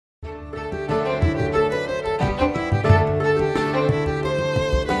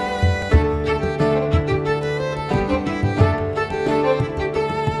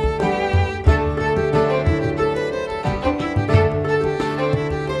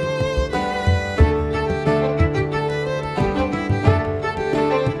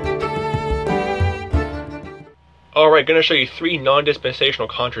Alright, going to show you three non-dispensational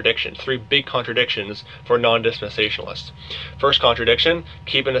contradictions, three big contradictions for non-dispensationalists. First contradiction,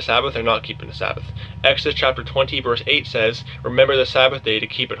 keeping the Sabbath or not keeping the Sabbath. Exodus chapter 20 verse 8 says, remember the Sabbath day to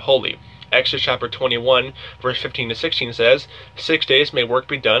keep it holy. Exodus chapter 21 verse 15 to 16 says, 6 days may work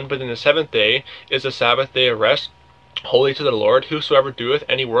be done, but in the seventh day is the Sabbath day of rest, holy to the Lord. Whosoever doeth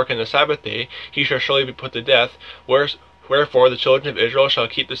any work in the Sabbath day, he shall surely be put to death. Wherefore the children of Israel shall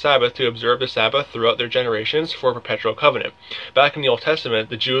keep the Sabbath to observe the Sabbath throughout their generations for a perpetual covenant. Back in the Old Testament,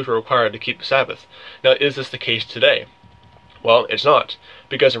 the Jews were required to keep the Sabbath. Now, is this the case today? Well, it's not,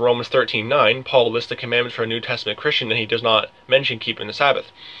 because in Romans 13:9, Paul lists the commandments for a New Testament Christian, and he does not mention keeping the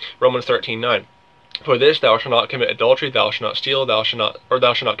Sabbath. Romans 13:9. For this thou shalt not commit adultery, thou shalt not steal, thou shalt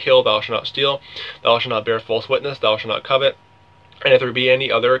not kill, thou shalt not steal, thou shalt not bear false witness, thou shalt not covet. And if there be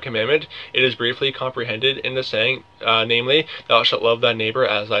any other commandment, it is briefly comprehended in the saying, namely, thou shalt love thy neighbor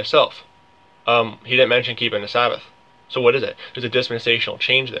as thyself. He didn't mention keeping the Sabbath. So what is it? There's a dispensational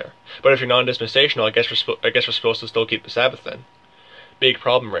change there. But if you're non-dispensational, I guess we're supposed to still keep the Sabbath then. Big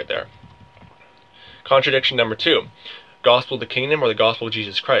problem right there. Contradiction number 2. Gospel of the kingdom or the gospel of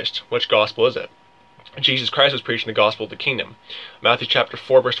Jesus Christ? Which gospel is it? Jesus Christ was preaching the gospel of the kingdom. Matthew chapter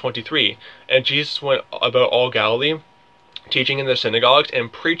 4 verse 23. And Jesus went about all Galilee, teaching in the synagogues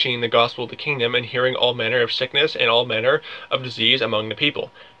and preaching the gospel of the kingdom and healing all manner of sickness and all manner of disease among the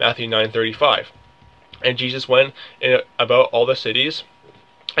people. Matthew 9:35. And Jesus went about all the cities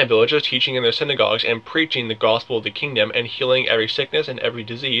and villages, teaching in their synagogues and preaching the gospel of the kingdom and healing every sickness and every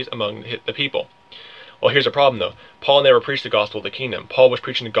disease among the people. Well, here's a problem though. Paul never preached the gospel of the kingdom. Paul was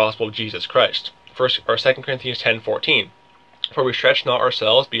preaching the gospel of Jesus Christ. 2 Corinthians 10:14. For we stretch not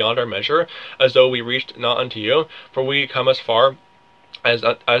ourselves beyond our measure, as though we reached not unto you, for we come as far as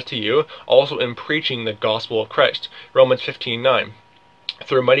to you, also in preaching the gospel of Christ. Romans 15:9.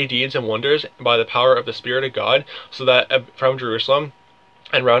 Through mighty deeds and wonders, by the power of the Spirit of God, so that from Jerusalem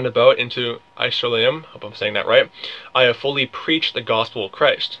and round about into Iconium, hope I'm saying that right, I have fully preached the gospel of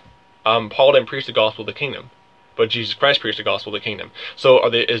Christ. Paul didn't preach the gospel of the kingdom, but Jesus Christ preached the gospel of the kingdom. So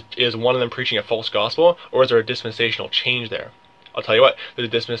is one of them preaching a false gospel, or is there a dispensational change there? I'll tell you what, there's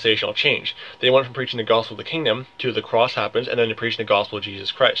a dispensational change. They went from preaching the gospel of the kingdom to the cross happens, and then to preaching the gospel of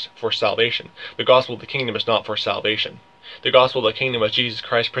Jesus Christ for salvation. The gospel of the kingdom is not for salvation. The gospel of the kingdom is Jesus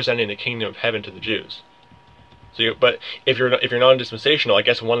Christ presenting the kingdom of heaven to the Jews. So, but if you're non-dispensational, I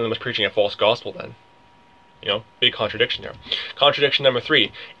guess one of them is preaching a false gospel then. You know, big contradiction there. Contradiction number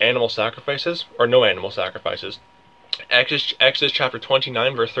 3, animal sacrifices or no animal sacrifices. Exodus chapter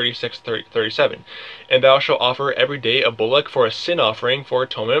 29 verse 36-37. And thou shalt offer every day a bullock for a sin offering for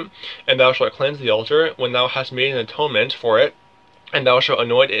atonement, and thou shalt cleanse the altar when thou hast made an atonement for it, and thou shalt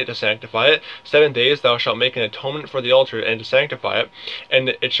anoint it to sanctify it. 7 days thou shalt make an atonement for the altar and to sanctify it, and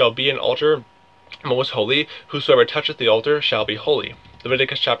it shall be an altar most holy. Whosoever toucheth the altar shall be holy.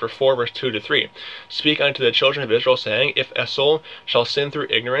 Leviticus chapter 4 verse 2-3. Speak unto the children of Israel, saying, if a soul shall sin through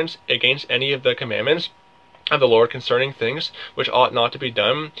ignorance against any of the commandments of the Lord concerning things which ought not to be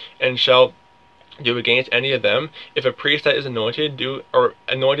done, and shall do against any of them, if a priest that is anointed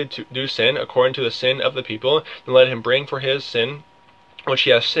to do sin according to the sin of the people, then let him bring for his sin which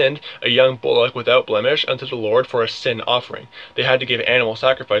he has sinned a young bullock without blemish unto the Lord for a sin offering. They had to give animal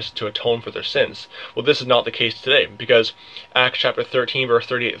sacrifices to atone for their sins. Well, this is not the case today, because Acts chapter 13 verse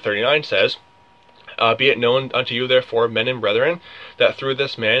 38-39 says, be it known unto you therefore, men and brethren, that through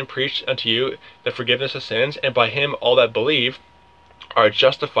this man preached unto you the forgiveness of sins, and by him all that believe are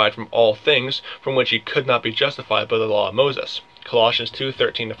justified from all things from which ye could not be justified by the law of Moses. Colossians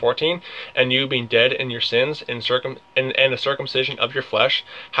 2:13-14. And you being dead in your sins, and the circumcision of your flesh,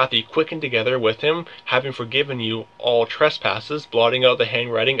 hath he quickened together with him, having forgiven you all trespasses, blotting out the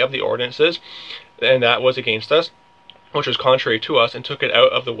handwriting of the ordinances, and that was against us, which was contrary to us, and took it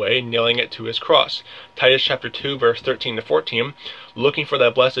out of the way, nailing it to his cross. Titus chapter 2 verse 13-14. Looking for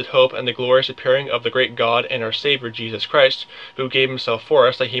that blessed hope and the glorious appearing of the great God and our Savior Jesus Christ, who gave himself for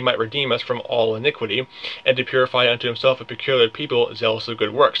us, that he might redeem us from all iniquity, and to purify unto himself a peculiar people, zealous of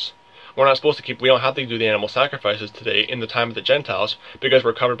good works. We don't have to do the animal sacrifices today in the time of the Gentiles, because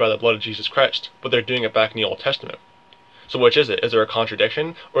we're covered by the blood of Jesus Christ, but they're doing it back in the Old Testament. So which is it? Is there a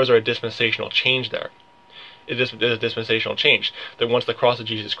contradiction, or is there a dispensational change there? There's a dispensational change. That once the cross of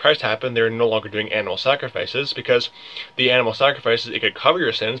Jesus Christ happened, they're no longer doing animal sacrifices, because the animal sacrifices, it could cover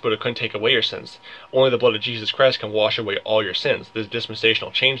your sins, but it couldn't take away your sins. Only the blood of Jesus Christ can wash away all your sins. There's a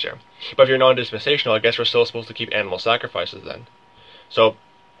dispensational change there. But if you're non-dispensational, I guess we're still supposed to keep animal sacrifices then. So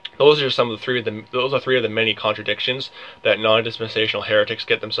those are three of the many contradictions that non-dispensational heretics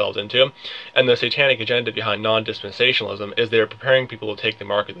get themselves into. And the satanic agenda behind non-dispensationalism is they're preparing people to take the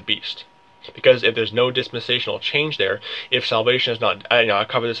mark of the beast. Because if there's no dispensational change there, if salvation is not, I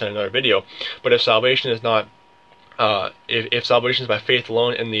covered this in another video, but if salvation is not, if salvation is by faith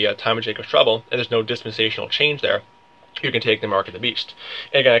alone in the time of Jacob's trouble, and there's no dispensational change there, you can take the mark of the beast.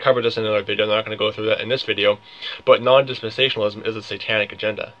 And again, I covered this in another video. I'm not going to go through that in this video. But non-dispensationalism is a satanic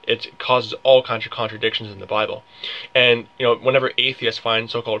agenda. It causes all kinds of contradictions in the Bible. And whenever atheists find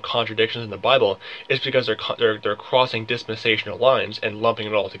so-called contradictions in the Bible, it's because they're crossing dispensational lines and lumping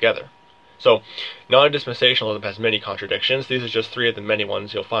it all together. So, non-dispensationalism has many contradictions. These are just 3 of the many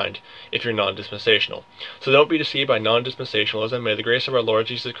ones you'll find if you're non-dispensational. So don't be deceived by non-dispensationalism. May the grace of our Lord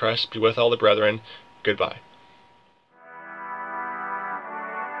Jesus Christ be with all the brethren. Goodbye.